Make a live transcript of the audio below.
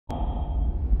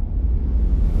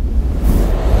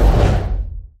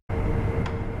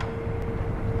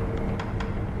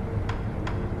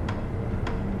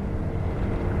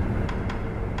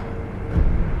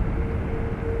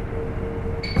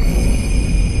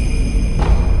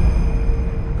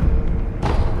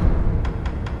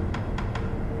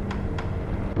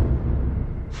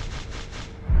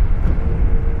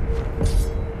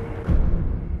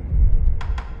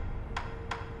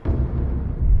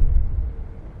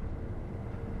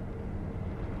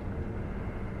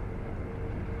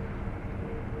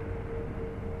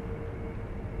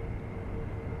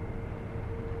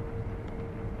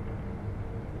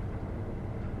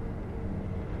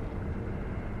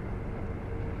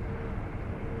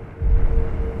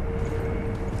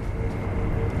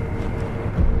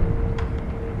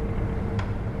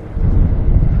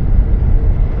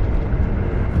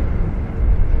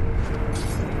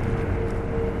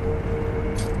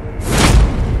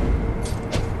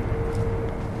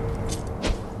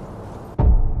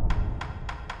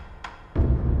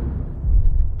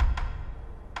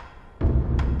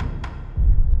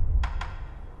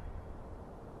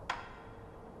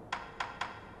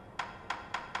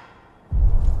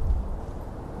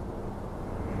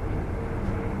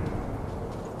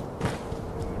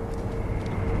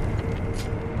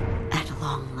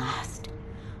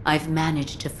I've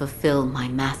managed to fulfill my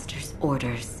master's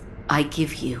orders. I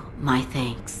give you my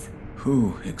thanks.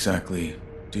 Who exactly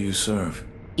do you serve?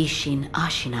 Ishin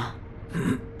Ashina.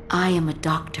 I am a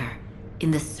doctor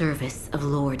in the service of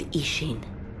Lord Ishin.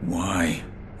 Why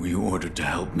were you ordered to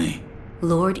help me?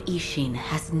 Lord Ishin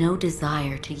has no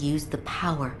desire to use the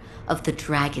power of the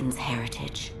dragon's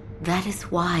heritage. That is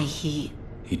why he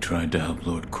tried to help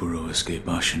Lord Kuro escape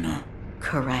Ashina.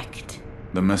 Correct.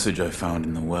 The message I found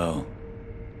in the well,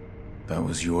 that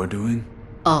was your doing?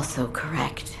 Also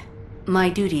correct. My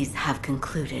duties have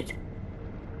concluded.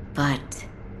 But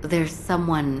there's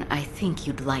someone I think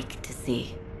you'd like to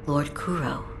see. Lord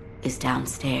Kuro is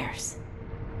downstairs.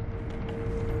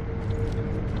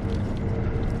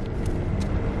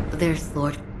 There's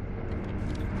Lord...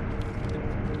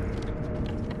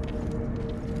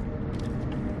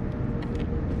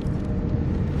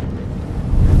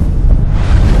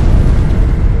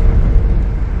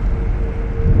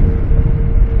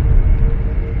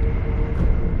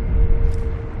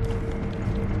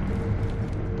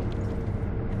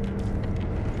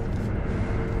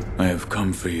 I have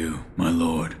come for you, my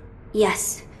lord.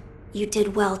 Yes, you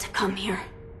did well to come here.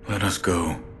 Let us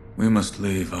go. We must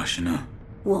leave Ashina.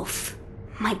 Wolf,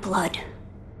 my blood.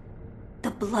 The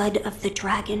blood of the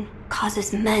dragon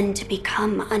causes men to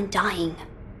become undying.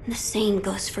 The same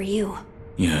goes for you.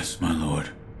 Yes, my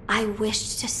lord. I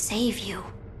wished to save you.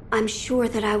 I'm sure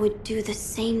that I would do the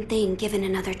same thing given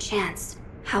another chance.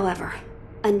 However,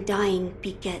 undying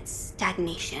begets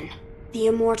stagnation. The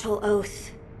immortal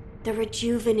oath, the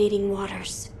rejuvenating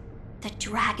waters, the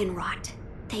dragon rot,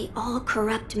 they all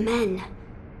corrupt men,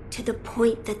 to the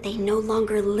point that they no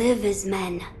longer live as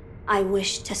men. I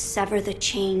wish to sever the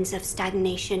chains of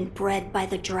stagnation bred by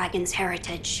the dragon's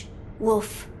heritage.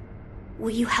 Wolf,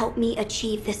 will you help me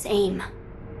achieve this aim?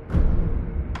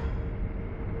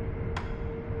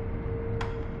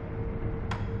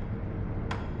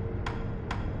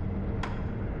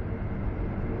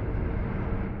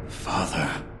 Father,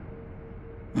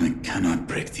 I cannot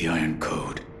break the Iron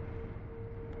Code.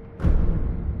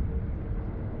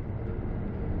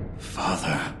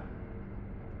 Father,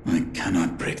 I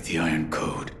cannot break the Iron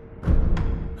Code.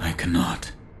 I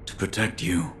cannot. To protect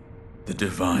you, the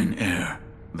divine heir.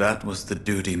 That was the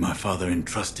duty my father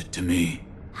entrusted to me.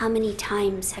 How many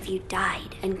times have you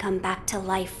died and come back to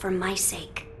life for my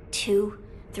sake? 2,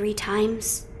 3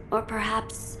 times? Or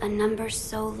perhaps a number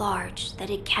so large that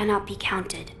it cannot be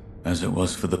counted? As it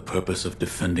was for the purpose of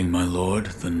defending my lord,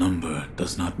 the number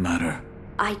does not matter.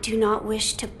 I do not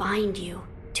wish to bind you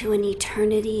to an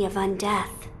eternity of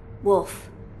undeath.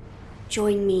 Wolf,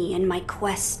 join me in my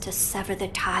quest to sever the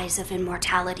ties of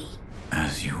immortality.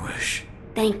 As you wish.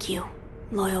 Thank you,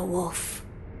 loyal wolf.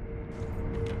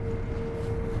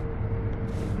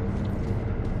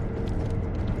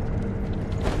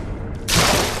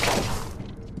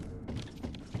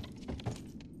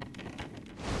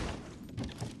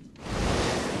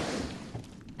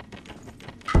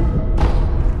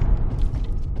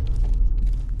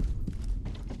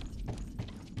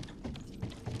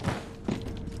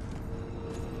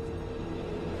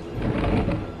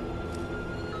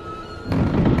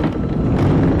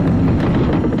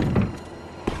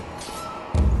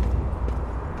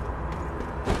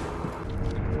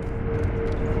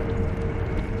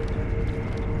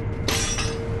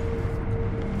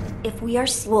 If we are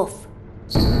Wolf,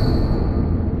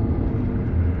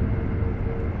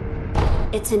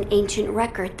 it's an ancient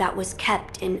record that was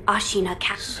kept in Ashina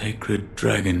Castle. Sacred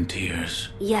dragon tears.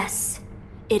 Yes,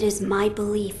 it is my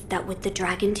belief that with the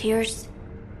dragon tears,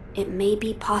 it may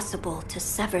be possible to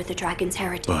sever the dragon's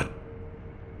heritage. But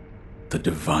the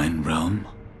divine realm?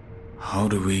 How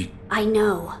do we... I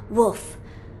know, Wolf.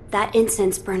 That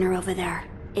incense burner over there.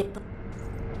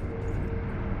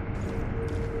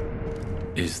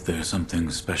 Is there something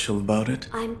special about it?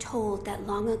 I'm told that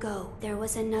long ago, there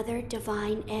was another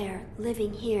divine heir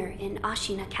living here in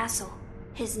Ashina Castle.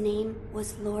 His name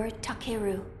was Lord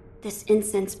Takeru. This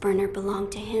incense burner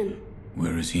belonged to him.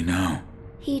 Where is he now?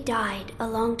 He died a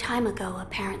long time ago,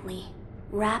 apparently.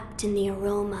 Wrapped in the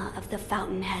aroma of the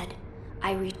fountainhead,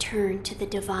 I returned to the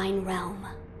divine realm.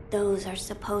 Those are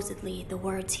supposedly the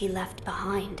words he left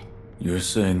behind. You're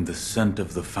saying the scent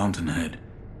of the fountainhead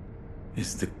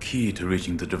is the key to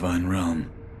reaching the divine realm?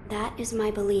 That is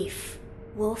my belief.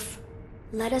 Wolf,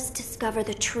 let us discover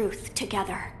the truth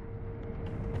together.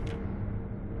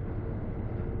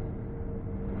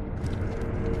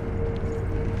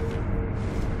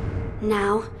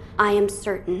 Now, I am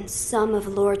certain some of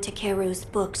Lord Takeru's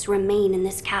books remain in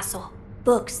this castle.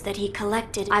 Books that he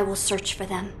collected. I will search for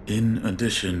them. In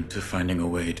addition to finding a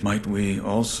way, might we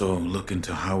also look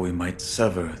into how we might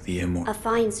sever the A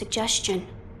fine suggestion.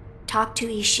 Talk to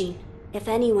Ishin. If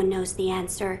anyone knows the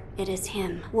answer, it is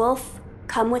him. Wolf,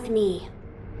 come with me.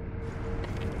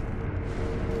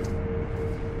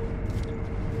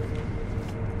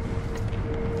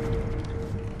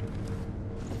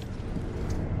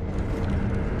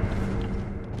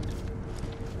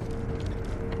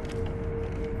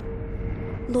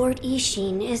 Lord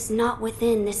Ishin is not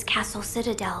within this castle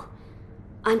citadel.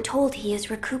 I'm told he is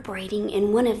recuperating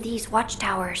in one of these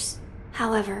watchtowers.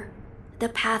 However, the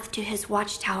path to his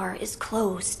watchtower is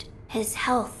closed. His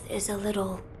health is a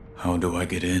little... How do I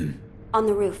get in? On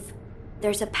the roof.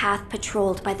 There's a path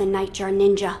patrolled by the Nightjar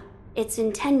Ninja. It's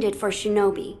intended for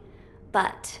shinobi,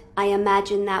 but I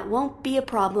imagine that won't be a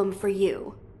problem for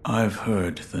you. I've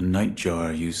heard the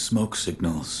Nightjar use smoke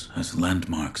signals as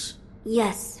landmarks.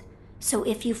 Yes. So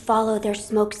if you follow their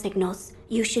smoke signals,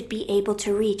 you should be able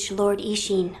to reach Lord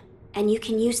Ishin. And you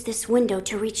can use this window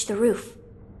to reach the roof.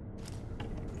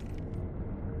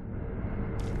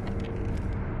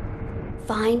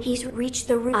 Fine, he's reached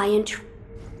the roof.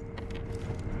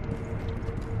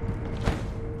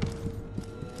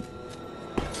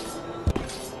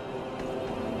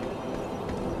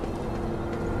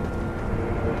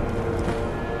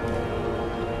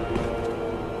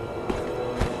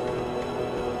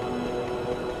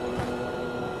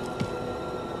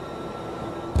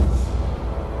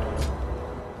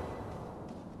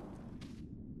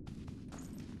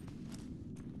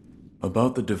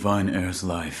 About the Divine Heir's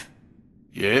life.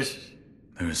 Yes?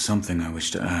 There is something I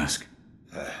wish to ask.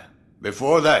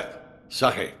 Before that,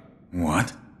 sake.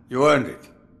 What? You earned it.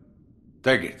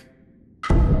 Take it.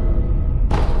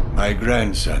 My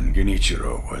grandson,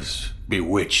 Genichiro, was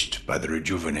bewitched by the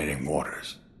rejuvenating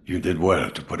waters. You did well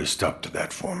to put a stop to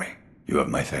that for me. You have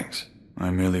my thanks. I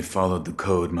merely followed the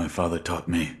code my father taught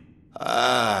me.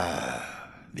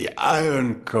 Ah, the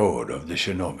Iron Code of the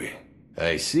Shinobi.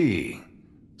 I see.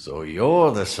 So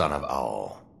you're the son of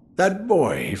Owl. That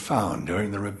boy he found during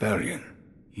the rebellion.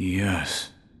 Yes.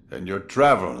 And your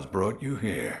travels brought you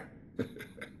here.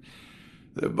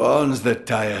 The bonds that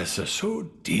tie us are so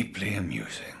deeply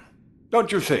amusing.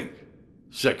 Don't you think,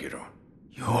 Sekiro?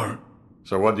 You're...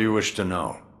 So what do you wish to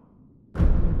know?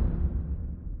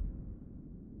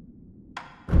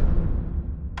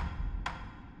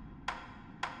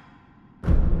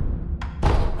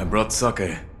 I brought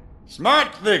sake.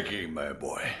 Smart thinking, my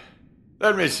boy.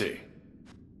 Let me see.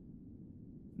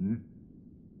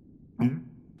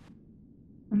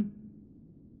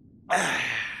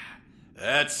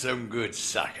 That's some good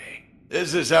sake.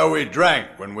 This is how we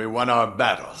drank when we won our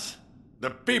battles.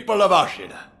 The people of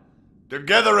Ashina.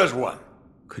 Together as one.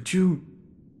 Could you...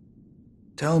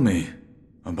 tell me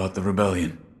about the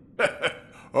rebellion?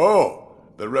 Oh,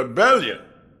 the rebellion.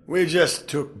 We just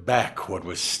took back what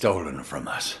was stolen from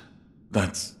us.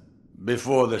 That's...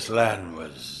 Before this land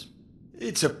was...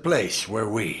 It's a place where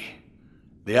we,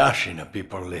 the Ashina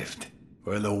people, lived.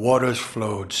 Where the waters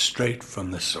flowed straight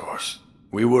from the source.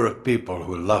 We were a people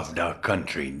who loved our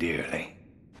country dearly.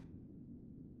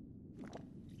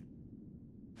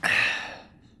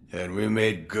 And we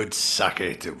made good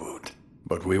sake to boot.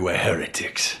 But we were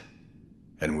heretics.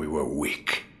 And we were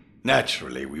weak.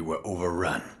 Naturally, we were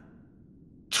overrun.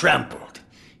 Trampled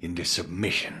into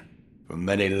submission. For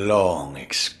many long,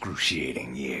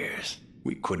 excruciating years,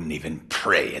 we couldn't even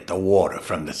pray at the water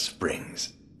from the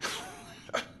springs.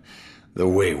 The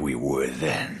way we were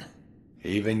then.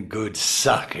 Even good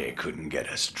sake couldn't get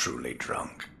us truly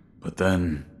drunk. But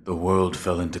then, the world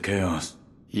fell into chaos.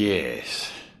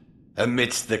 Yes.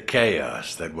 Amidst the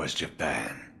chaos that was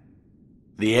Japan.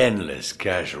 The endless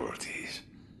casualties.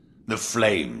 The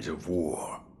flames of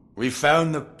war. We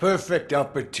found the perfect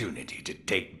opportunity to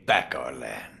take back our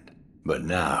land. But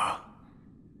now,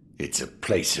 it's a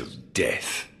place of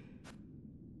death.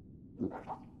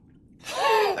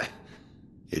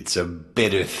 It's a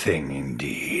bitter thing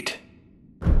indeed.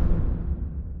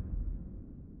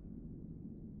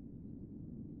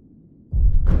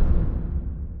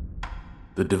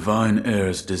 The Divine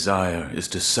Heir's desire is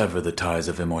to sever the ties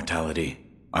of immortality.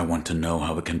 I want to know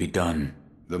how it can be done.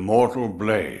 The mortal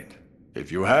blade.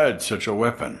 If you had such a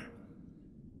weapon,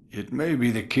 it may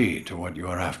be the key to what you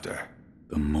are after.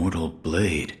 The mortal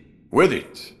blade? With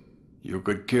it, you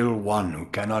could kill one who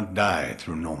cannot die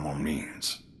through normal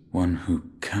means. One who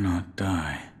cannot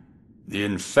die. The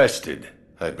infested,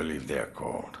 I believe they are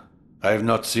called. I have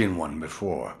not seen one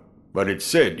before, but it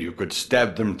said you could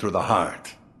stab them through the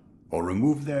heart, or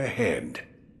remove their head,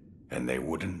 and they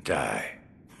wouldn't die.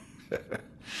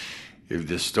 If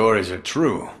the stories are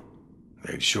true,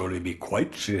 They'd surely be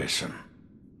quite fearsome.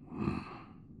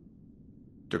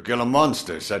 To kill a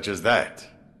monster such as that,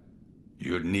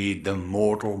 you'd need the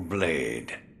mortal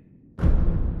blade.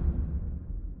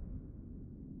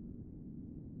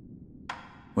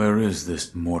 Where is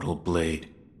this mortal blade?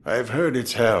 I've heard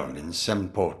it's held in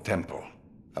Senpo Temple.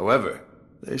 However,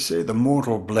 they say the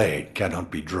mortal blade cannot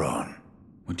be drawn.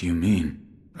 What do you mean?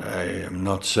 I am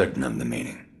not certain of the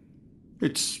meaning.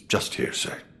 It's just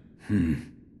hearsay.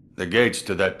 The gates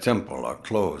to that temple are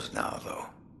closed now, though.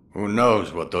 Who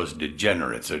knows what those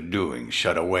degenerates are doing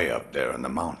shut away up there in the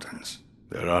mountains.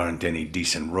 There aren't any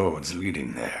decent roads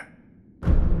leading there.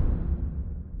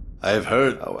 I've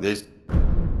heard this.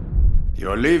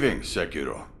 You're leaving,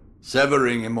 Sekiro.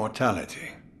 Severing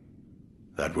immortality.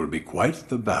 That will be quite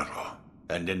the battle.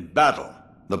 And in battle,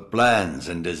 the plans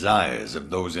and desires of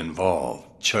those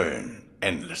involved churn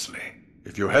endlessly.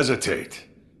 If you hesitate,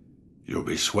 you'll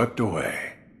be swept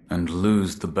away. And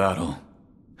lose the battle.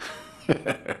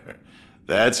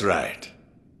 That's right.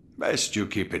 Best you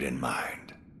keep it in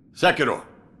mind. Sekiro,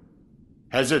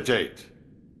 hesitate,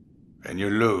 and you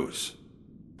lose.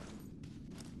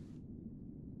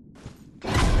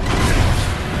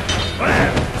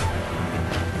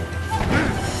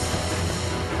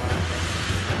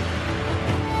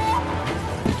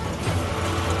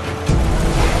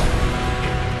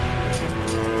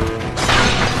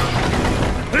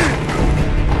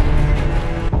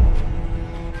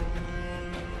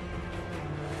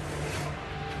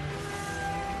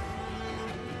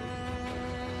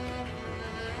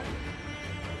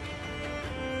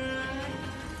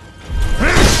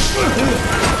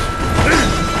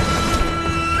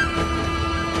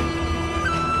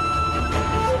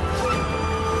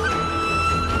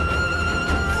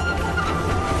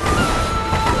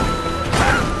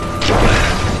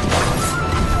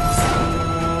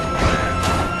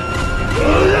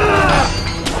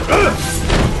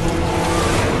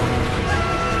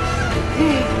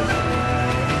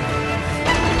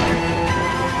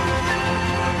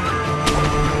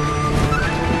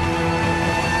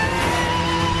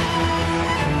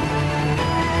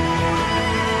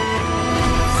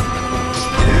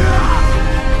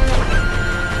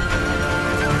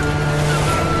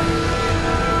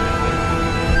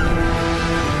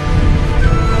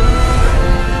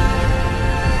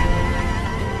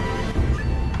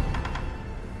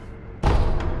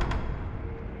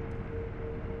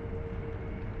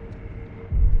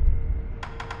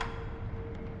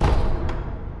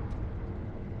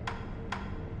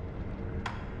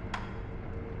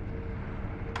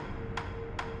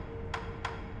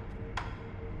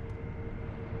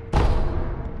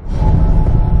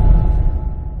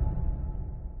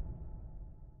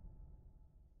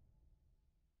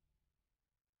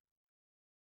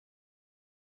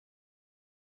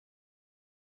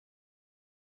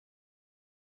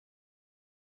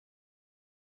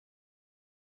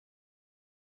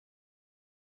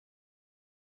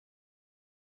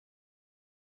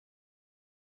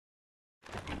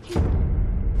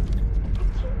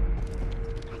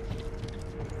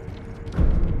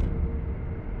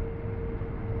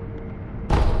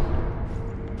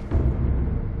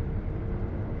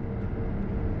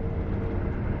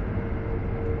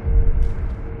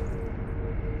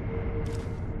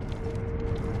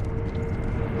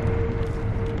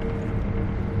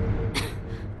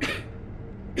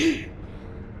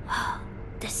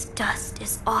 This dust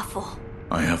is awful.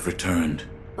 I have returned.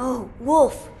 Oh,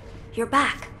 Wolf, you're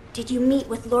back. Did you meet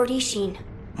with Lord Ishin?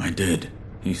 I did.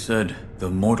 He said the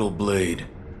mortal blade,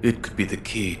 it could be the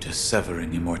key to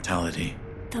severing immortality.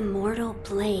 The mortal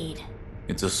blade.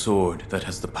 It's a sword that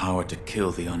has the power to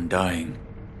kill the undying.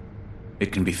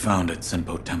 It can be found at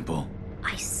Senpo Temple.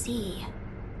 I see.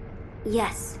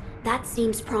 Yes, that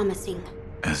seems promising.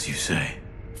 As you say.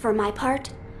 For my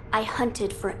part, I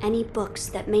hunted for any books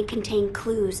that may contain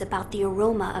clues about the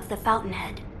aroma of the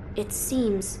fountainhead. It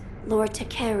seems Lord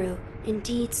Takeru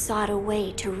indeed sought a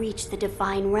way to reach the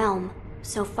divine realm.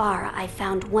 So far, I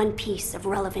found one piece of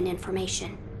relevant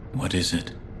information. What is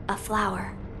it? A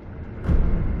flower.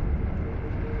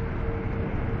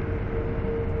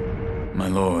 My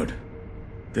lord,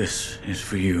 this is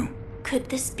for you. Could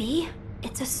this be?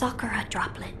 It's a Sakura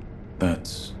droplet.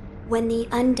 That's... When the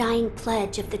undying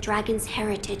pledge of the dragon's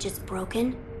heritage is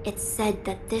broken, it's said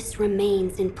that this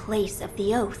remains in place of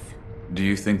the oath. Do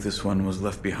you think this one was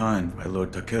left behind by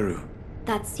Lord Takeru?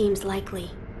 That seems likely.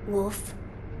 Wolf,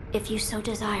 if you so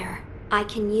desire, I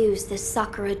can use this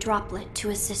Sakura droplet to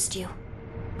assist you.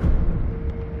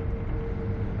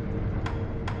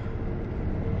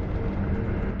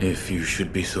 If you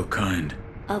should be so kind.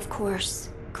 Of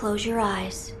course. Close your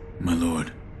eyes. My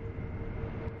lord.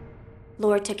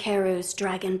 Lord Takeru's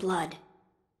dragon blood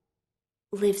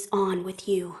lives on with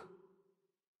you.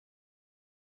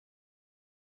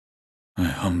 I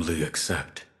humbly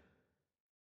accept.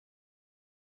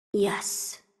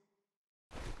 Yes.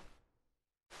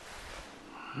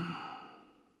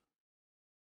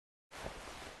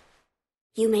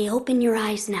 You may open your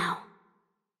eyes now.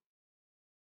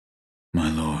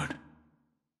 My lord.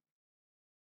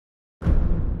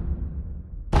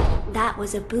 That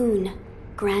was a boon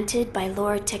granted by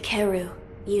Lord Takeru.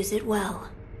 Use it well.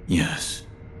 Yes.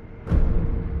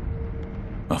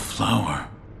 A flower.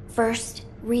 First,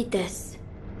 read this.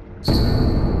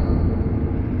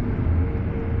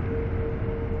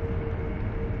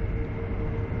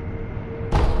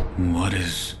 What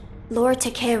is... Lord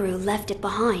Takeru left it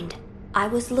behind. I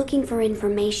was looking for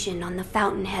information on the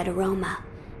fountainhead aroma,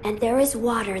 and there is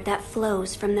water that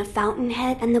flows from the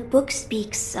fountainhead, and the book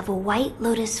speaks of a white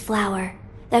lotus flower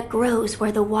that grows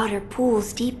where the water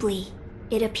pools deeply.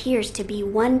 It appears to be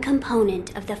one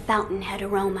component of the fountainhead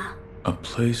aroma. A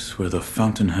place where the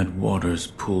fountainhead waters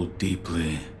pool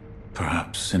deeply,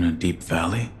 perhaps in a deep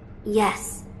valley?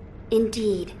 Yes,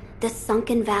 indeed, the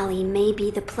sunken valley may be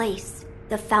the place.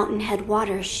 The fountainhead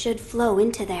waters should flow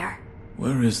into there.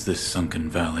 Where is this sunken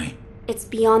valley? It's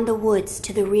beyond the woods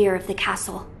to the rear of the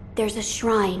castle. There's a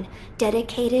shrine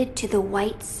dedicated to the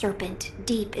white serpent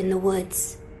deep in the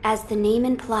woods. As the name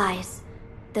implies,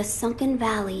 the sunken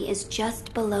valley is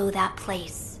just below that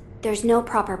place. There's no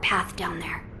proper path down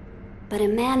there, but a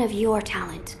man of your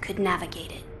talent could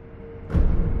navigate it.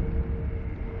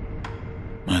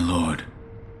 My lord,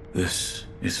 this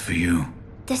is for you.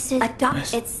 This is a doc.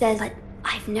 Yes. It says, but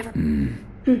I've never.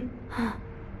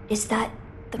 Is that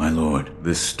the. My lord,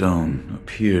 this stone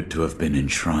appeared to have been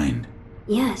enshrined.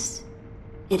 Yes.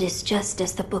 It is just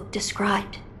as the book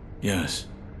described. Yes.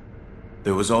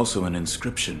 There was also an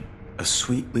inscription, a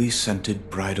sweetly scented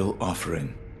bridal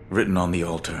offering, written on the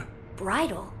altar.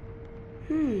 Bridal?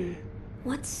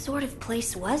 What sort of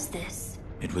place was this?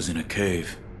 It was in a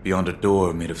cave, beyond a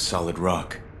door made of solid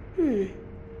rock.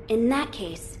 In that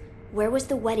case, where was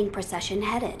the wedding procession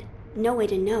headed? No way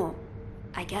to know,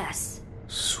 I guess.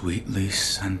 Sweetly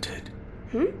scented.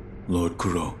 Lord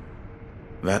Kuro,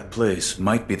 that place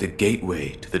might be the gateway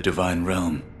to the divine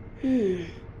realm.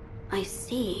 I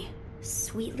see.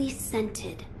 Sweetly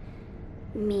scented.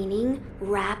 Meaning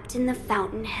wrapped in the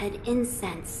fountainhead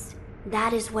incense.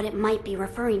 That is what it might be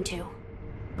referring to.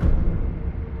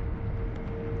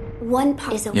 One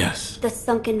part is Yes. The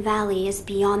sunken valley is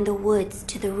beyond the woods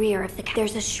to the rear of the.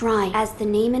 There's a shrine. As the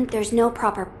name and there's no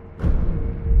proper.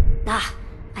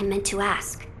 I meant to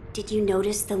ask. Did you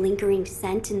notice the lingering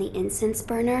scent in the incense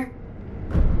burner?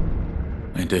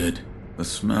 I did. The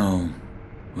smell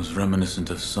was reminiscent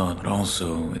of sod, but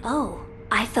also Oh,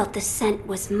 I felt the scent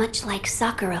was much like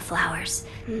sakura flowers.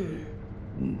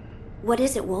 What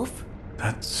is it, Wolf?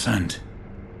 that scent.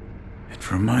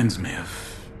 It reminds me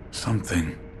of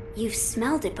something. You've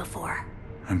smelled it before.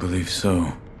 I believe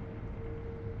so.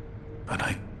 But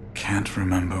I can't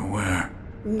remember where.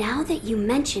 Now that you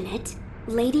mention it,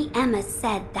 Lady Emma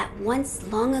said that once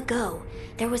long ago,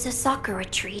 there was a sakura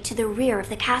tree to the rear of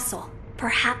the castle.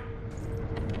 Perhaps...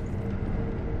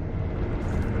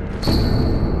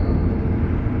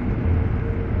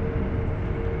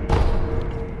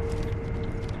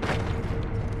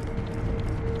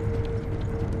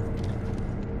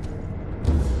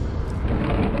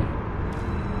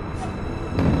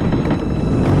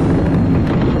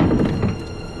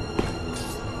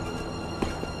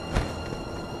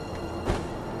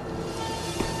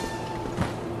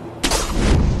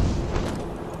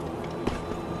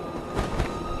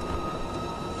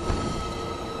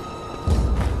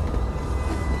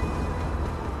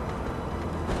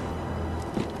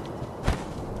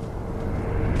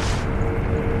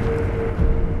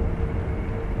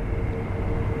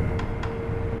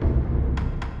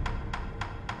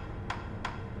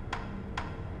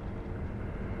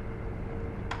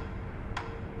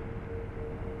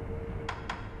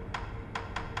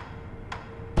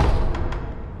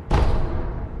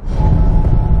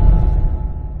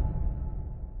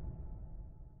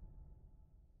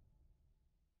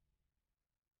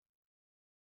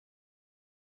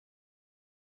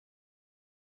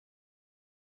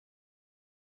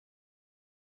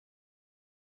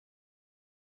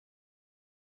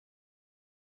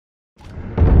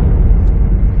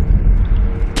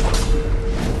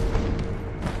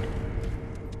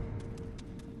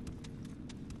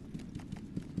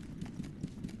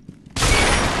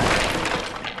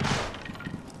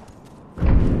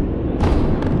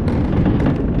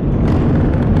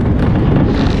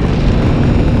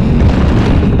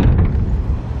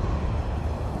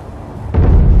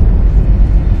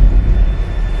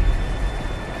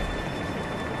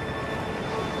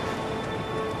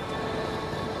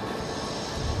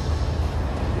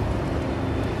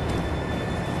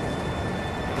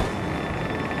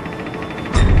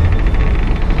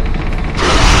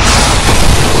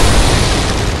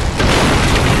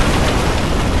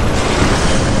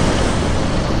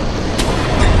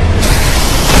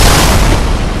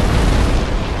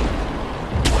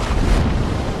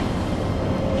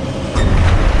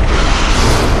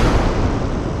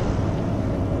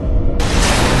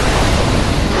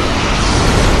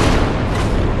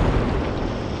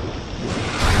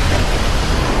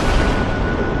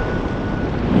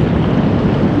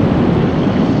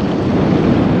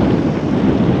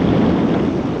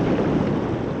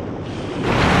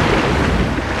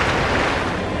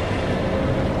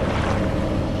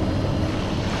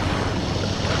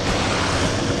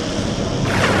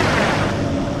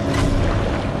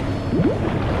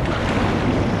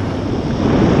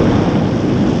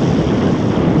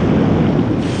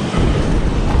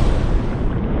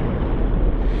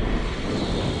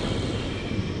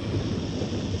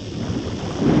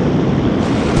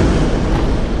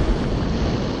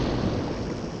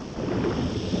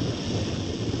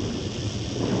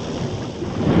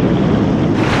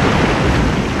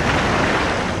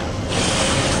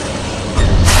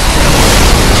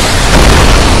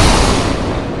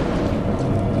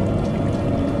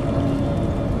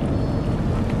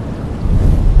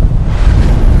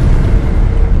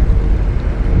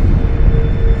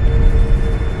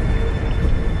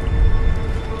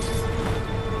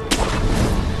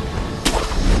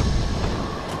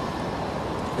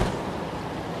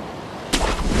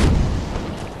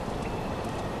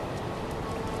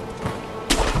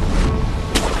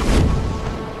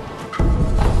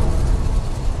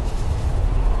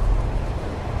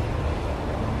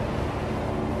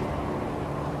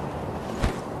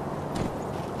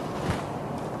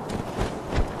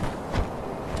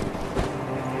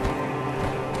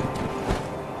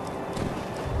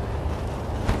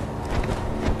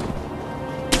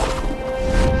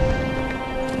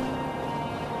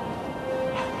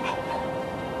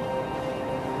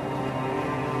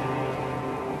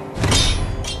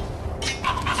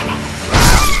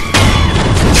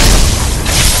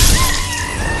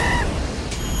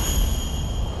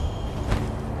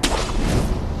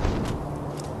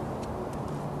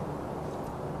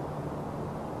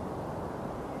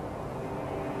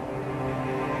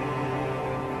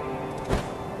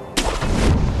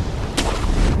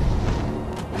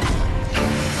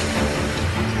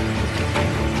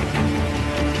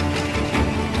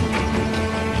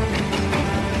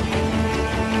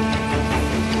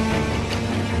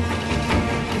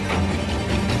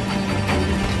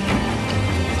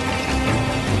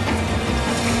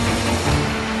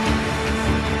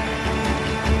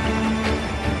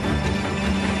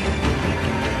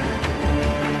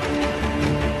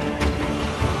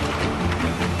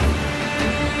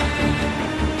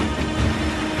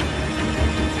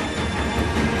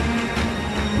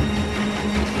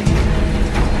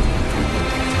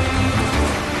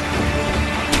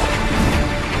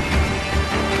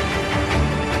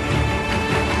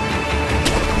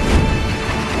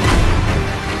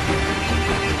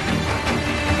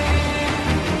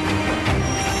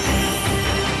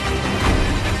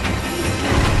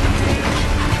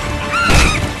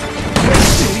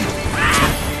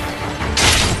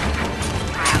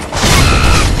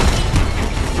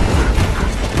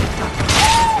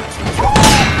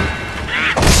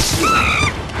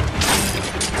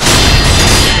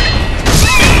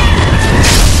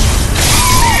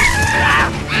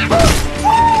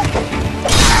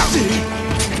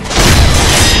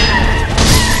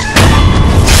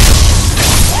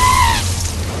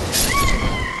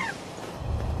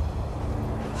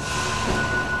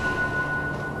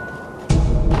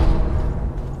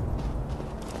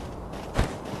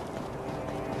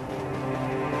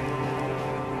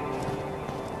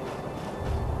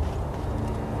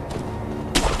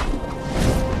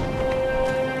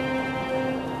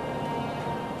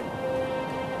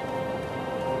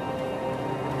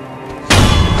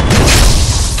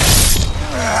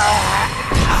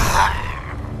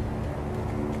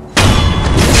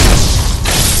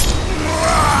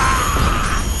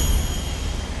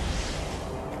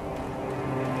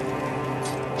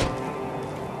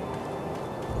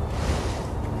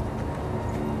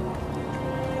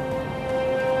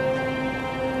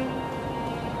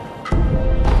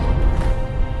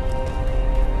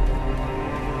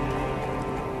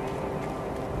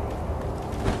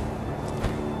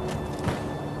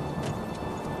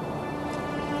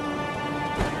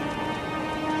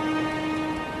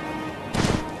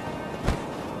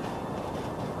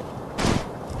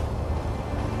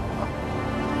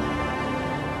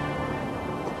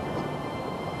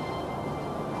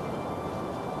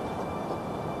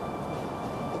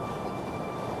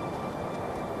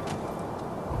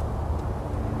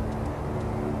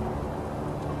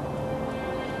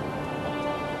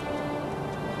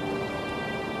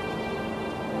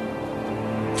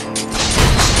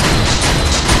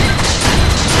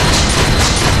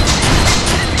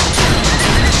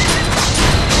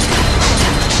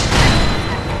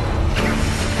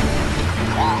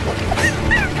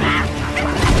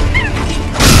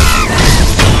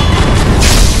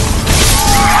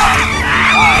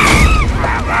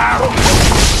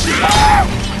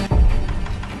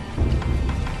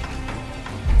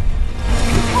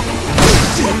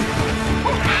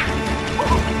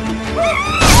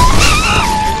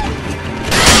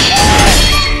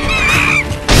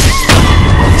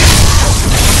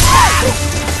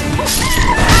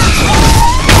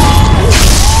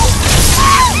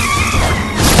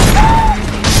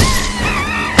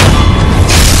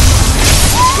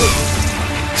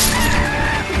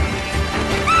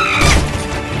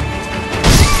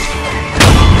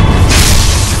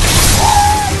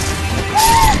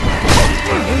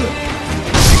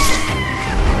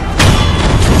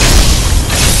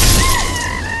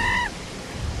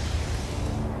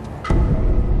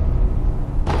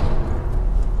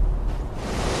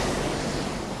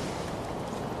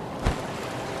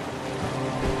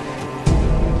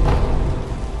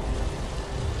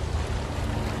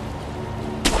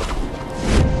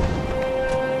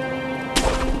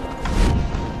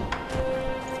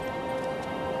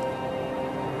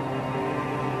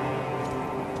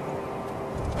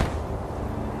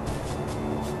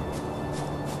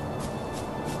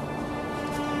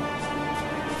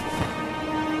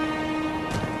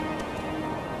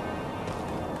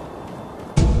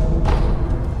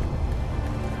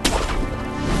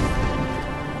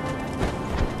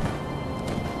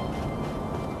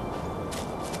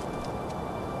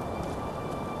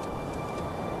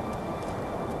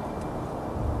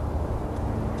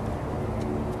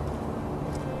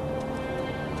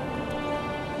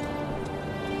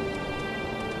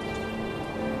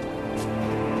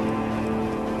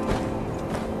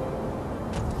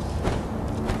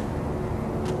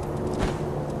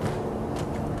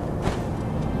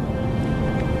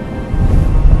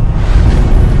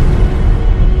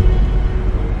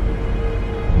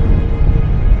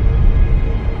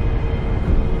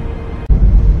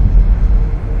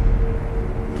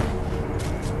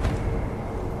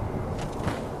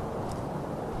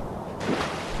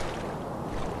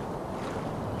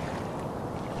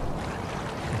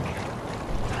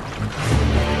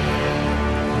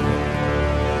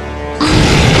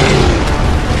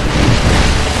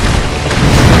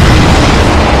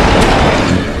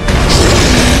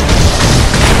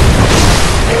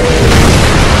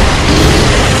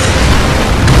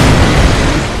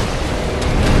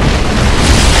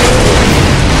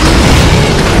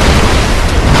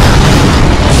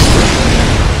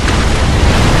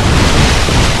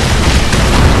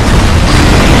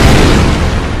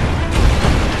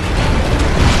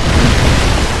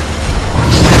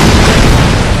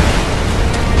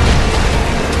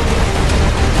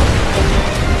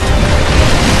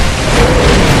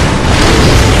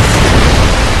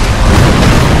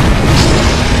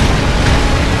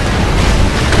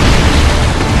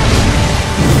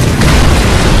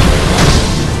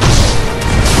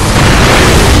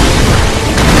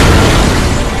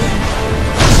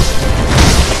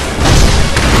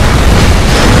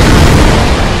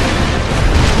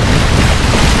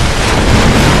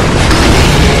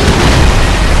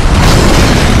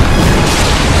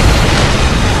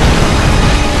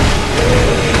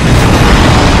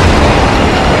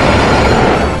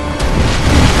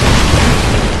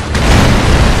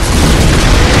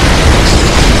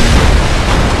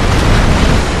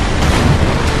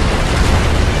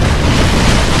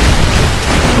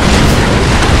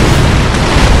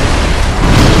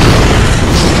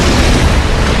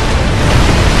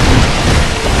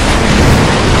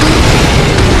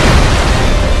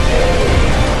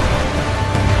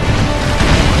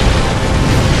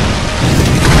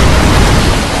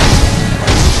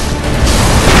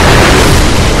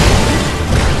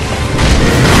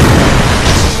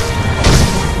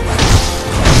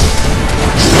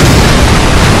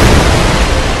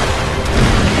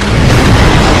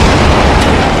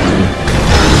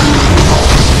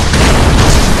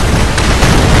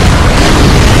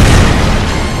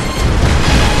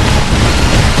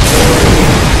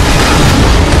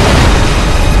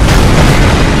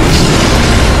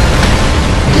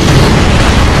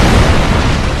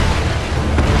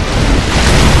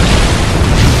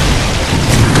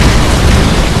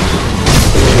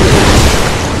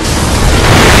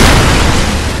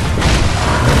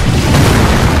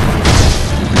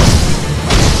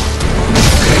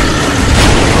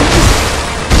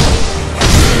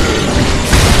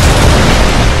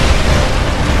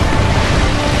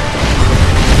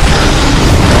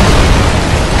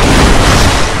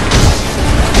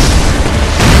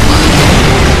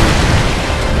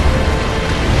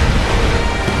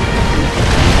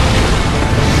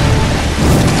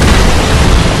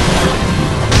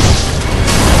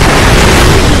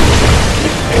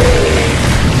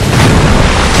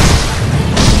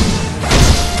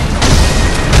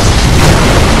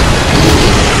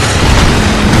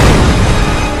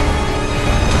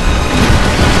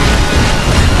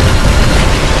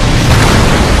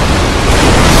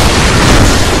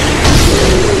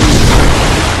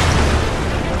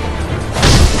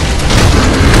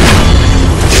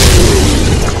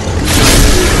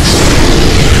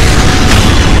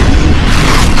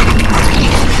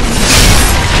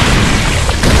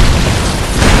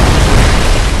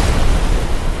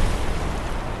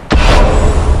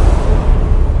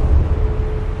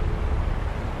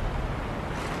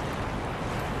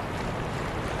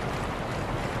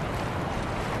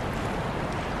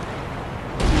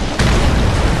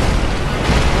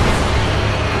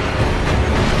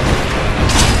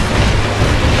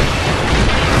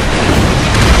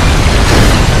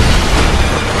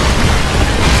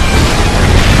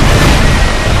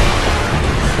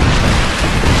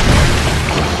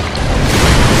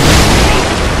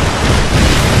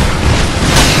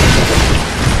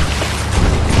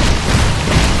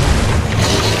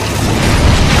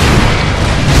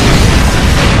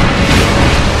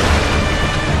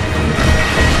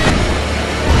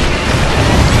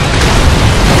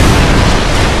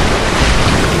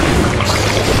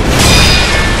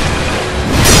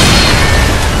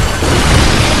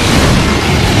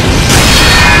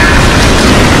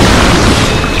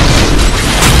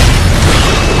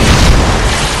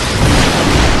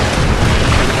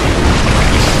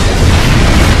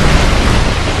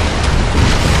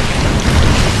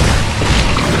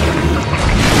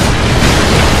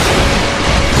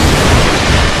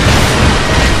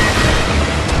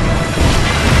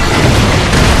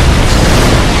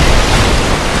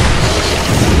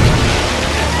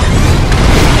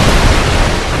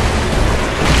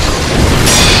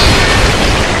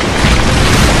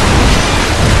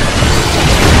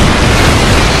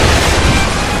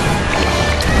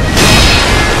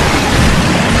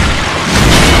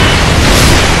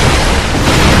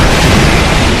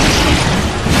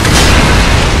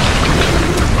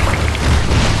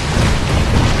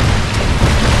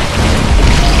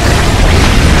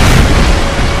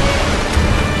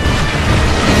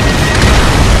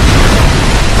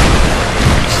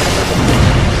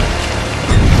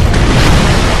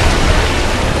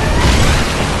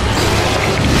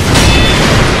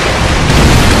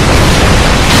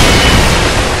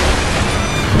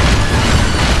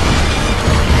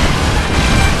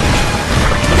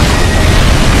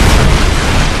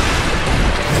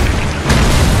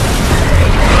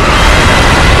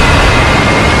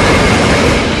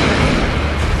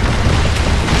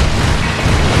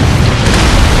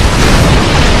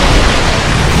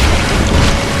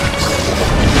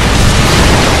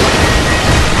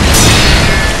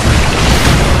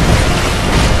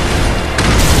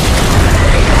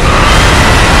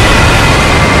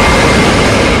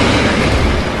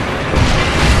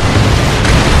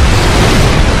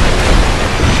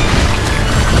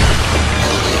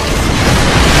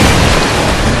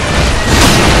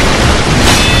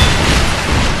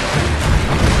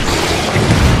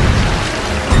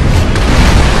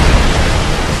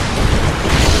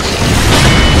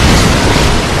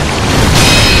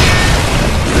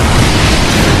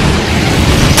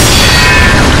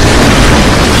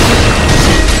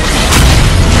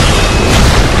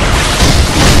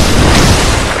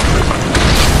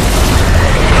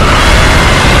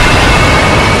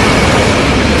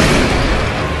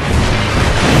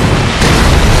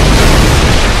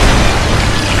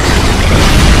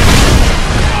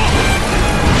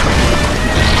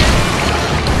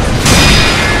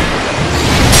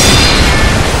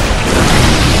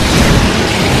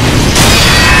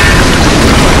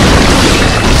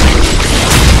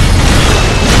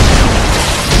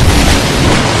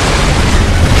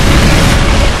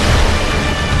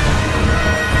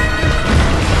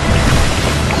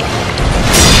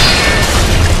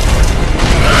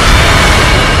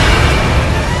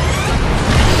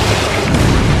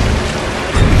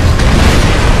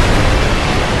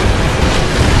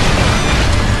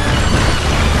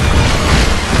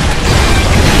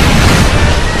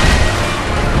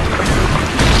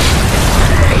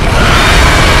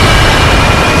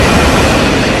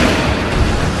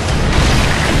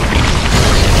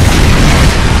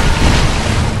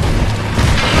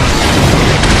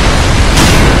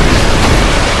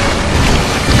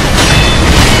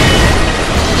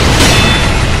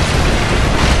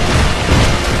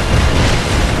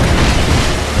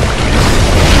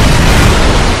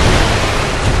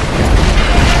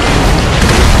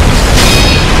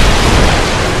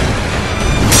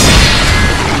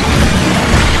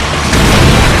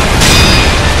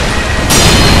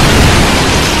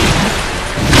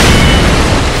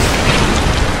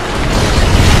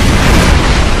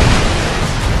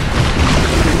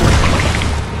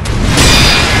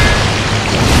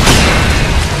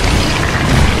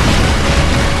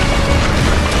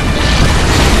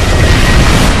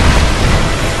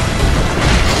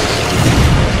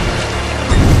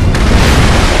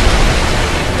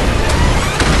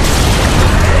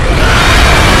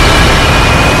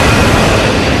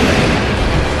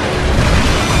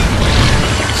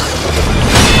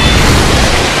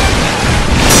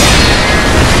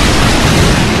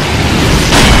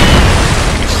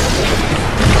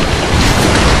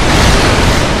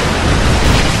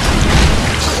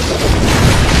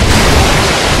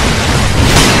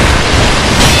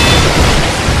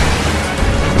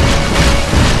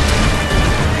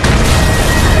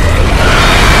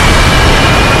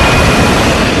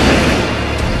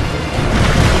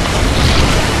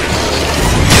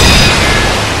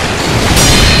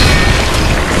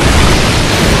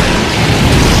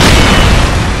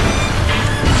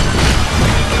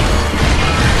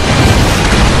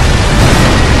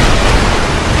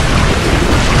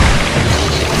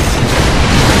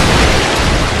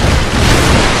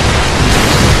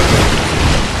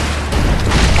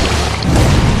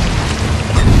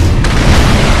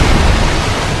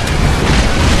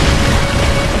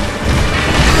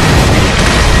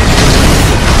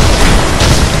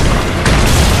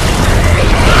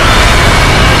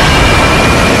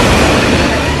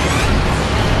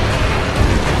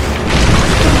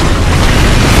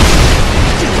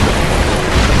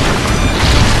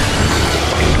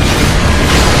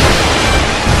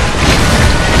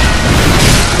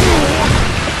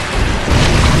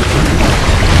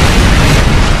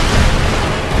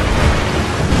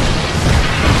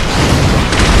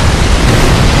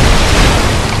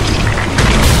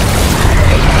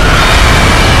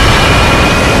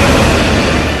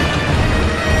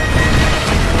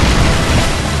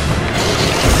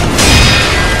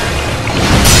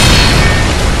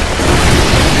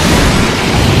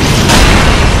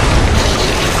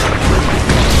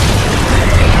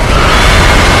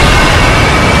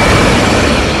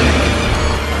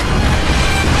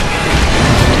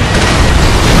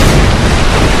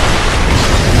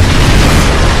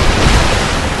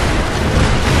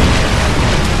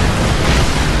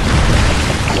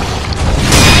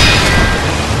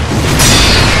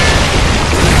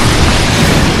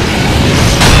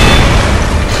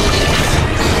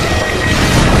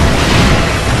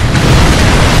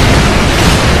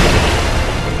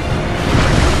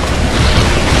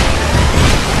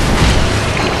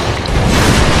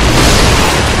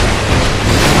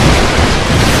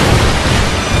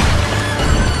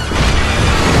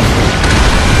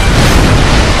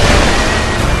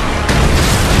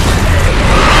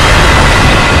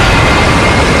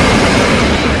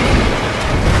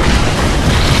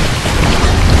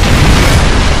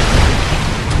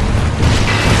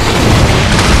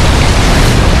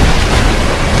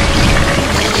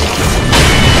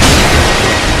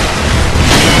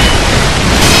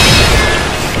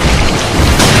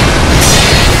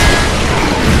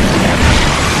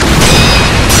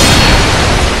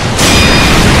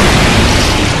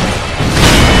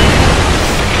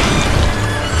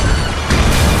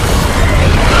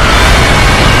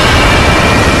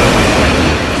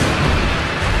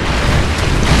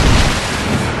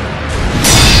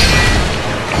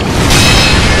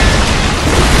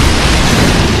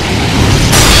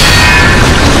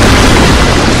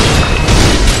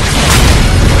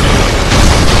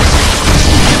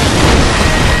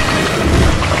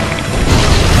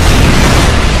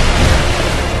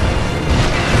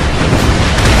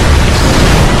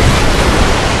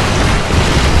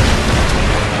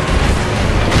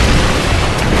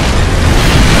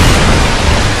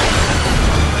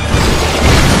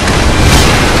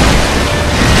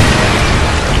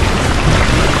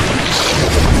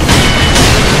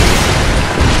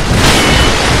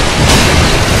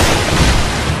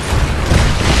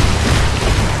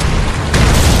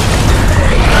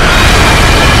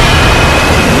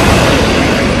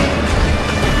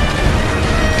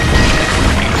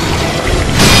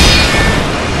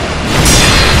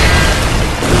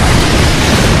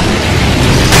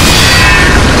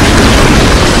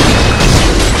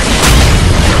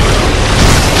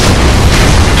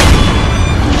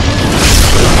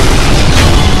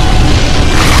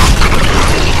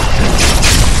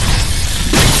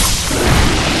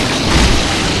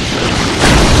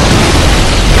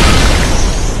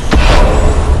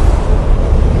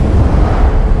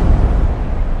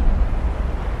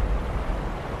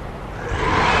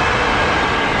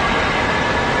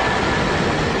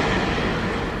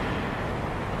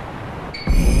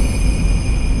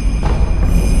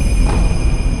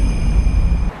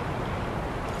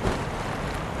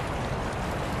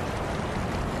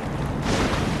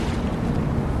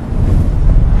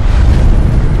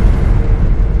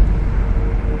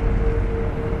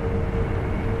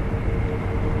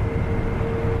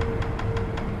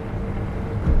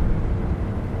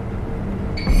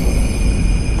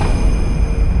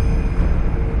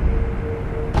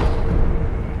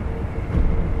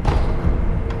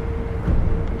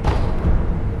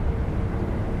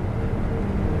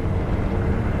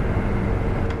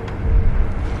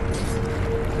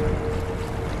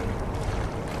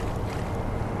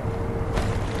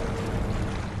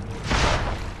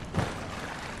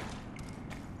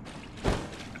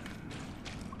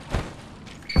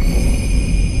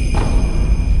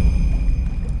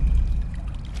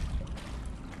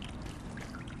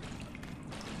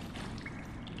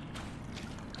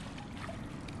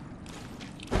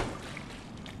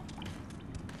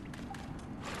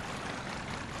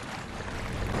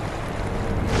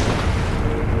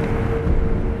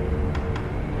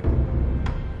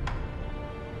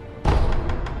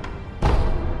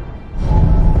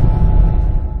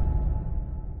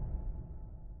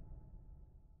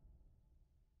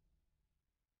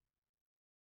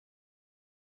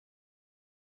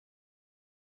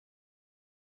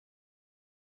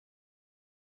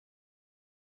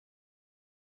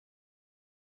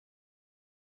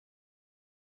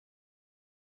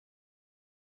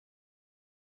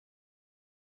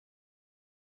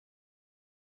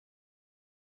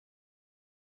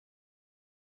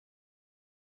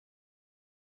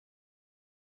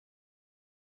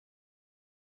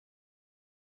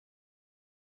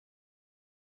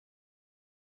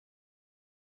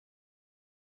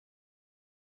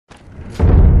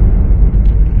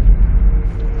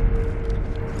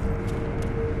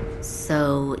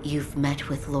 So, you've met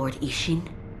with Lord Ishin?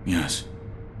 Yes.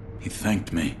 He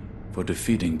thanked me for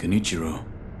defeating Genichiro.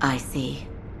 I see.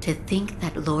 To think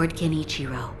that Lord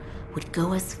Genichiro would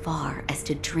go as far as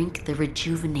to drink the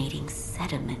rejuvenating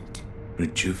sediment.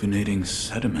 Rejuvenating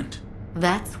sediment?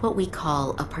 That's what we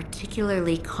call a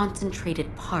particularly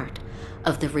concentrated part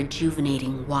of the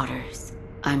rejuvenating waters.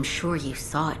 I'm sure you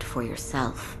saw it for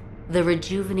yourself. The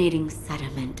rejuvenating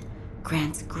sediment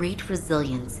grants great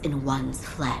resilience in one's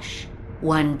flesh.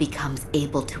 One becomes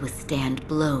able to withstand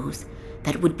blows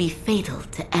that would be fatal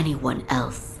to anyone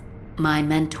else. My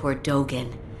mentor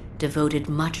Dogen devoted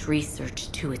much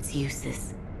research to its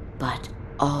uses, but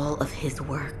all of his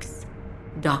works,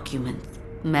 documents,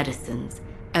 medicines,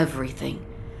 everything,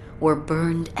 were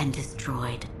burned and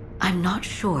destroyed. I'm not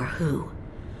sure who,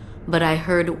 but I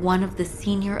heard one of the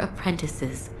senior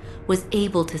apprentices was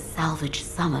able to salvage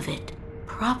some of it.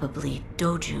 Probably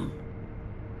Dojun.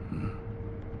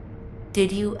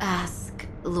 Did you ask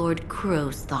Lord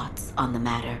Kuro's thoughts on the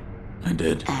matter? I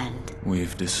did. And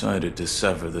We've decided to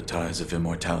sever the ties of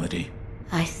immortality.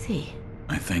 I see.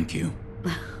 I thank you.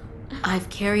 I've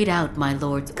carried out my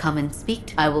lord's come and speak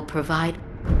to. I will provide.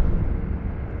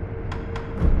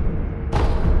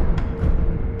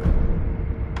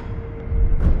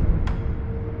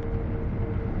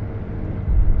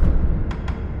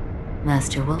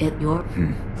 Master will it your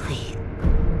please.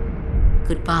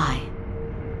 Goodbye.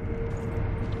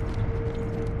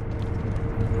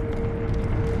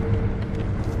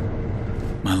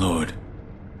 My lord,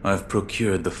 I've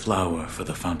procured the flower for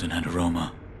the fountainhead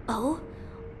aroma. Oh?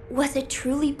 Was it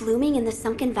truly blooming in the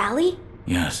sunken valley?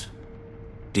 Yes,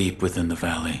 deep within the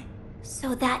valley.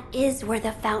 So that is where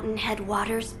the fountainhead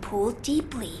waters pool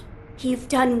deeply. You've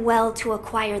done well to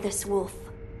acquire this wolf.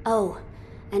 Oh,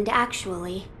 and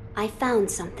actually, I found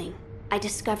something. I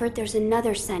discovered there's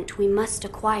another scent we must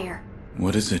acquire.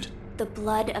 What is it? The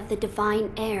blood of the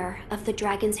divine heir of the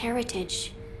dragon's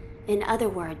heritage. In other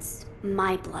words,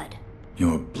 my blood.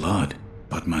 Your blood?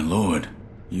 But my lord,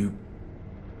 you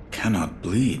cannot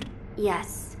bleed.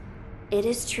 Yes, it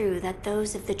is true that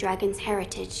those of the dragon's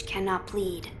heritage cannot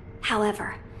bleed.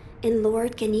 However, in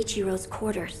Lord Genichiro's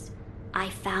quarters, I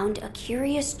found a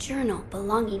curious journal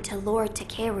belonging to Lord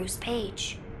Takeru's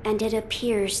page, and it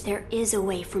appears there is a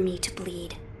way for me to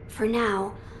bleed. For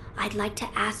now, I'd like to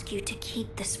ask you to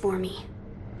keep this for me.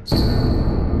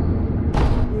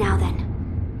 Now then,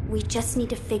 we just need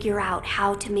to figure out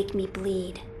how to make me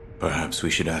bleed. Perhaps we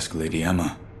should ask Lady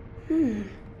Emma.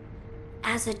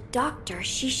 As a doctor,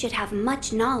 she should have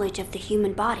much knowledge of the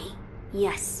human body.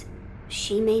 Yes,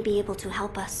 she may be able to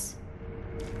help us.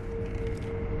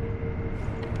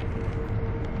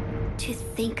 To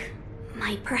think,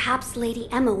 perhaps Lady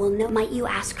Emma will know. Might you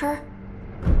ask her?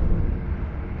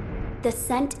 The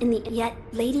scent in the yet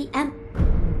Lady Em.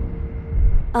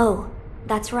 Oh,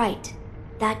 that's right.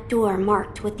 That door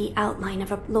marked with the outline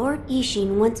of a Lord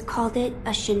Ishin once called it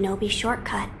a shinobi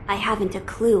shortcut. I haven't a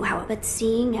clue how, but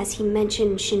seeing as he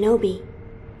mentioned shinobi,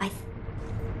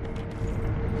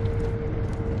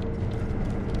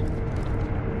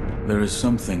 There is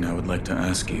something I would like to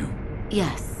ask you.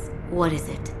 Yes, what is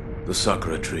it? The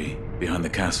sakura tree behind the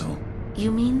castle.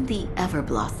 You mean the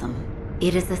Everblossom?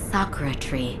 It is a sakura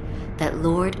tree that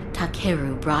Lord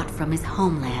Takeru brought from his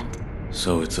homeland.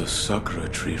 So it's a sakura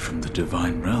tree from the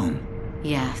divine realm.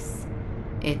 Yes,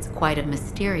 it's quite a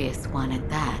mysterious one at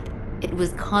that. It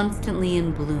was constantly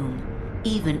in bloom,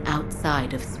 even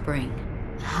outside of spring.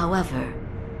 However,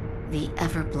 the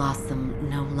Everblossom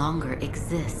no longer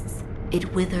exists.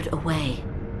 It withered away.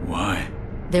 Why?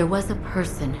 There was a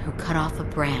person who cut off a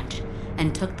branch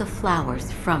and took the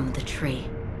flowers from the tree.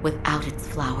 Without its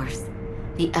flowers,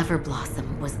 the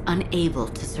Everblossom was unable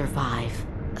to survive.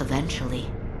 Eventually,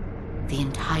 the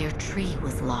entire tree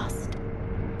was lost.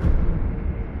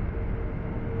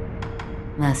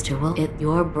 Master, will it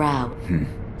your brow?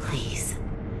 Please.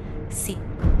 See.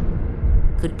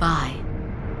 Goodbye.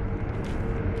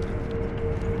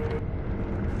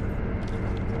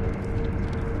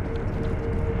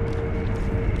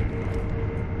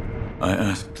 I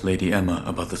asked Lady Emma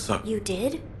about the sakura. you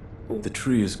did? The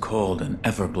tree is called an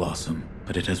Everblossom,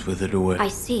 but it has withered away. I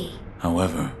see.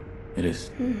 However, it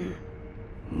is...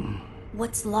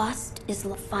 What's lost is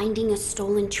finding a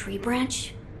stolen tree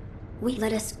branch.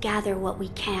 Let us gather what we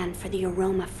can for the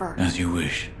aroma first. As you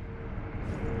wish.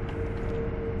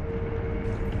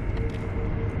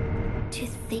 To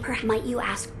think, might you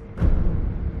ask?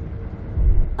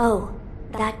 Oh,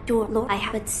 that door, Lord, I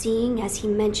have it. Seeing as he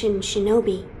mentioned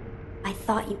shinobi, I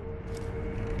thought you...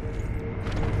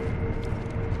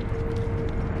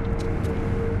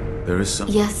 There is some...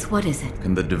 Yes, what is it?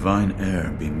 Can the divine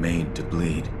heir be made to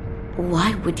bleed?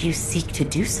 Why would you seek to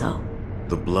do so?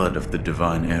 The blood of the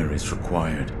divine heir is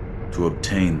required to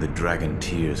obtain the dragon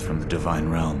tears from the divine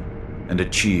realm and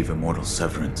achieve immortal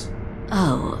severance.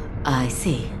 Oh, I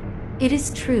see. It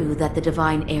is true that the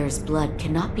divine heir's blood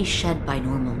cannot be shed by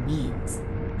normal means.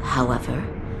 However,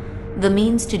 the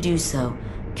means to do so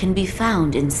can be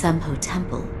found in Sempo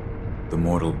Temple. The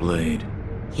mortal blade.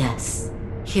 Yes,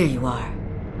 here you are.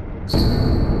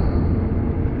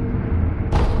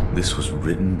 This was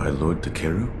written by Lord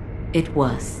Takeru? It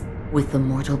was. With the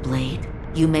mortal blade,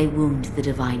 you may wound the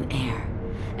divine heir.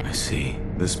 I see.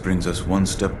 This brings us one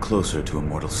step closer to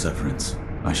immortal severance.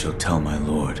 I shall tell my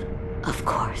lord. Of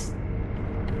course.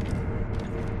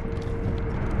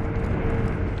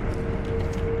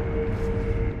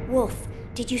 Wolf,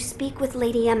 did you speak with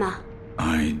Lady Emma?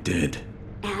 I did.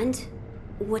 And?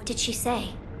 What did she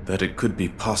say? That it could be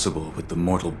possible with the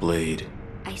mortal blade.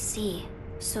 I see.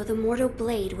 So the mortal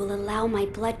blade will allow my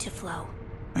blood to flow.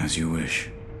 As you wish.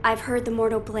 I've heard the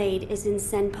mortal blade is in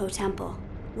Senpo Temple.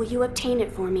 Will you obtain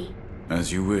it for me?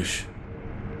 As you wish.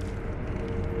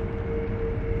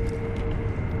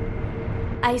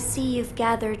 I see you've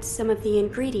gathered some of the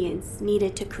ingredients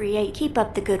needed to create. Keep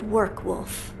up the good work,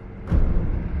 Wolf.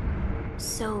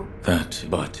 So...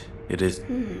 But it is...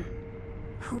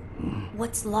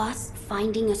 What's lost?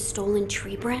 Finding a stolen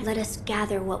tree branch? Let us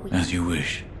gather what we... As you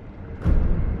wish.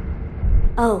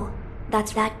 Oh,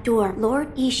 that's that door.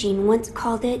 Lord Ishin once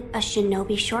called it a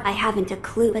shinobi shore. I haven't a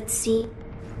clue, but see...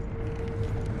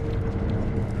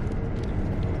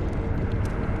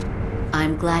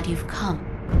 I'm glad you've come.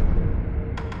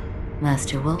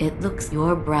 Master Wolf, it looks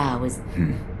your brow is...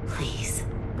 Please.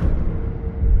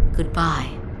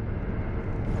 Goodbye.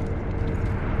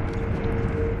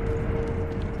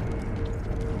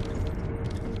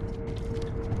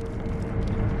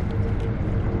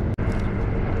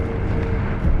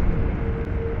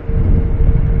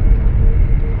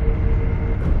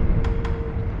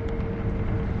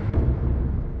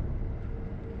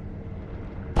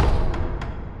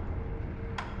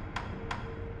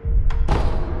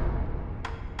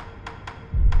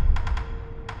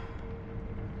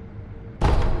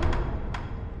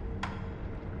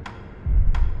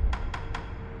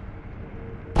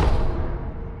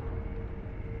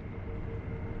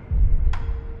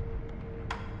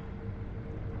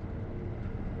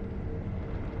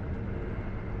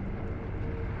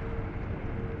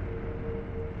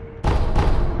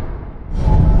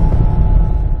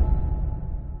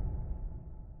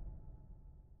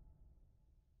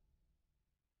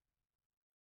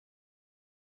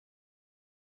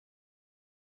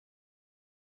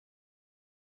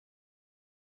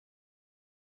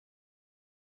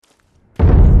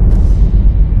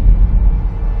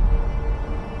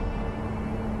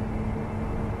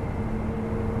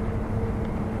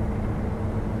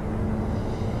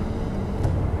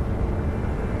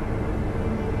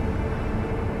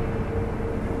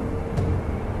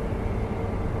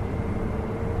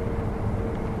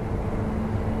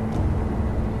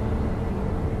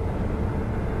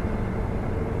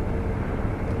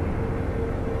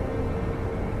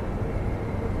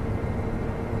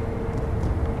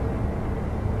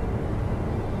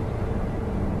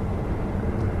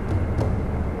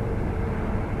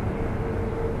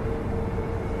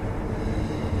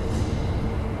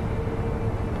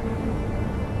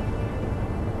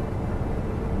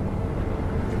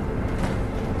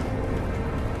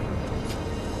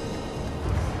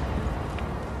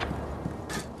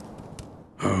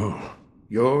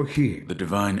 You're here. The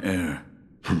divine heir.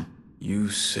 You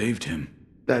saved him.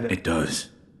 That... It does.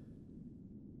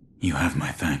 You have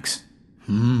my thanks.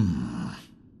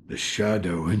 The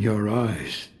shadow in your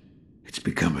eyes. It's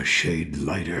become a shade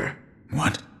lighter.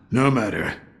 What? No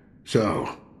matter.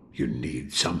 So, you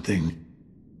need something?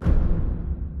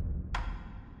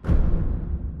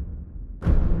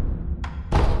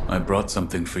 I brought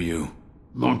something for you.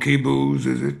 Monkey booze,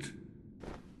 is it?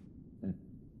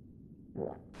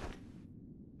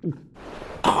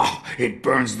 It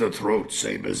burns the throat,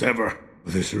 same as ever.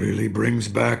 This really brings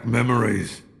back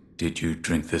memories. Did you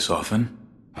drink this often?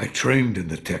 I trained in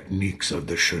the techniques of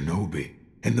the shinobi,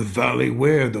 in the valley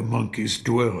where the monkeys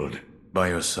dwelled. By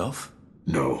yourself?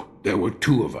 No, there were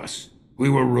two of us. We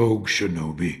were rogue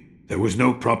shinobi. There was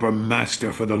no proper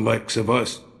master for the likes of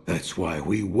us. That's why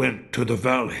we went to the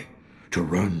valley. To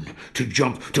run, to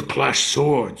jump, to clash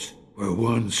swords. Where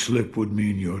one slip would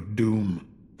mean your doom.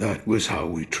 That was how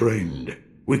we trained.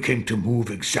 We came to move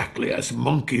exactly as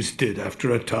monkeys did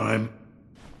after a time.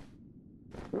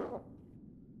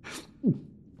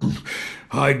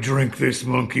 I drink this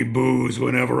monkey booze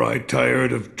whenever I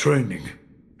tired of training.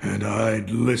 And and I'd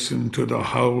listen to the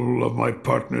howl of my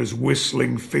partner's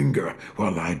whistling finger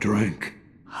while I drank.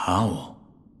 How?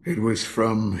 It was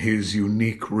from his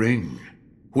unique ring.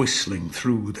 Whistling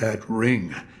through that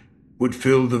ring would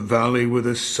fill the valley with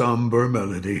a somber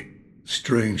melody.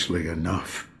 Strangely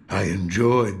enough, I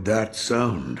enjoyed that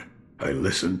sound. I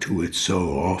listened to it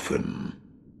so often.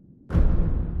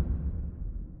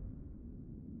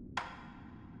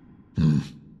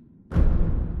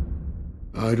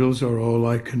 Idols are all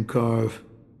I can carve.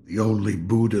 The only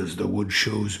Buddhas the wood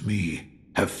shows me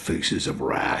have faces of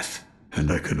wrath,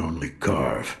 and I can only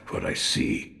carve what I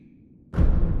see.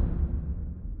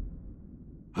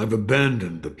 I've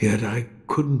abandoned them, yet I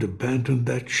couldn't abandon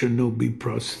that shinobi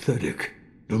prosthetic.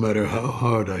 No matter how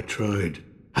hard I tried,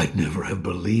 I'd never have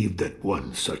believed that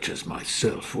one such as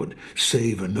myself would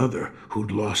save another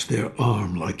who'd lost their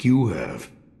arm like you have.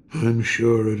 I'm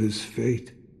sure it is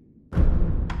fate.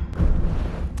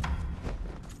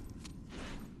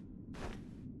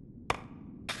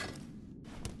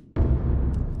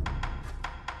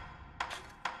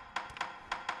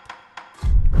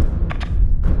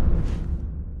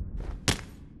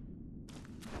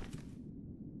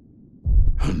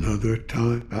 Another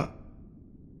time.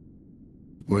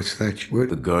 What's that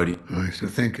word? The Guardian. I used to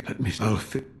think. I'll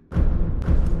fit.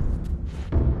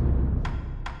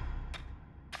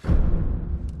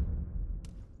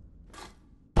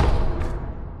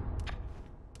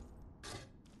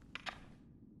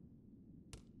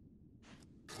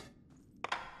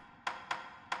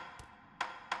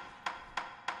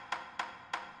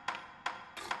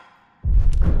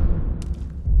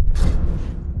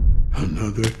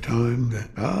 Another time that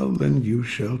I'll lend you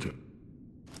shelter.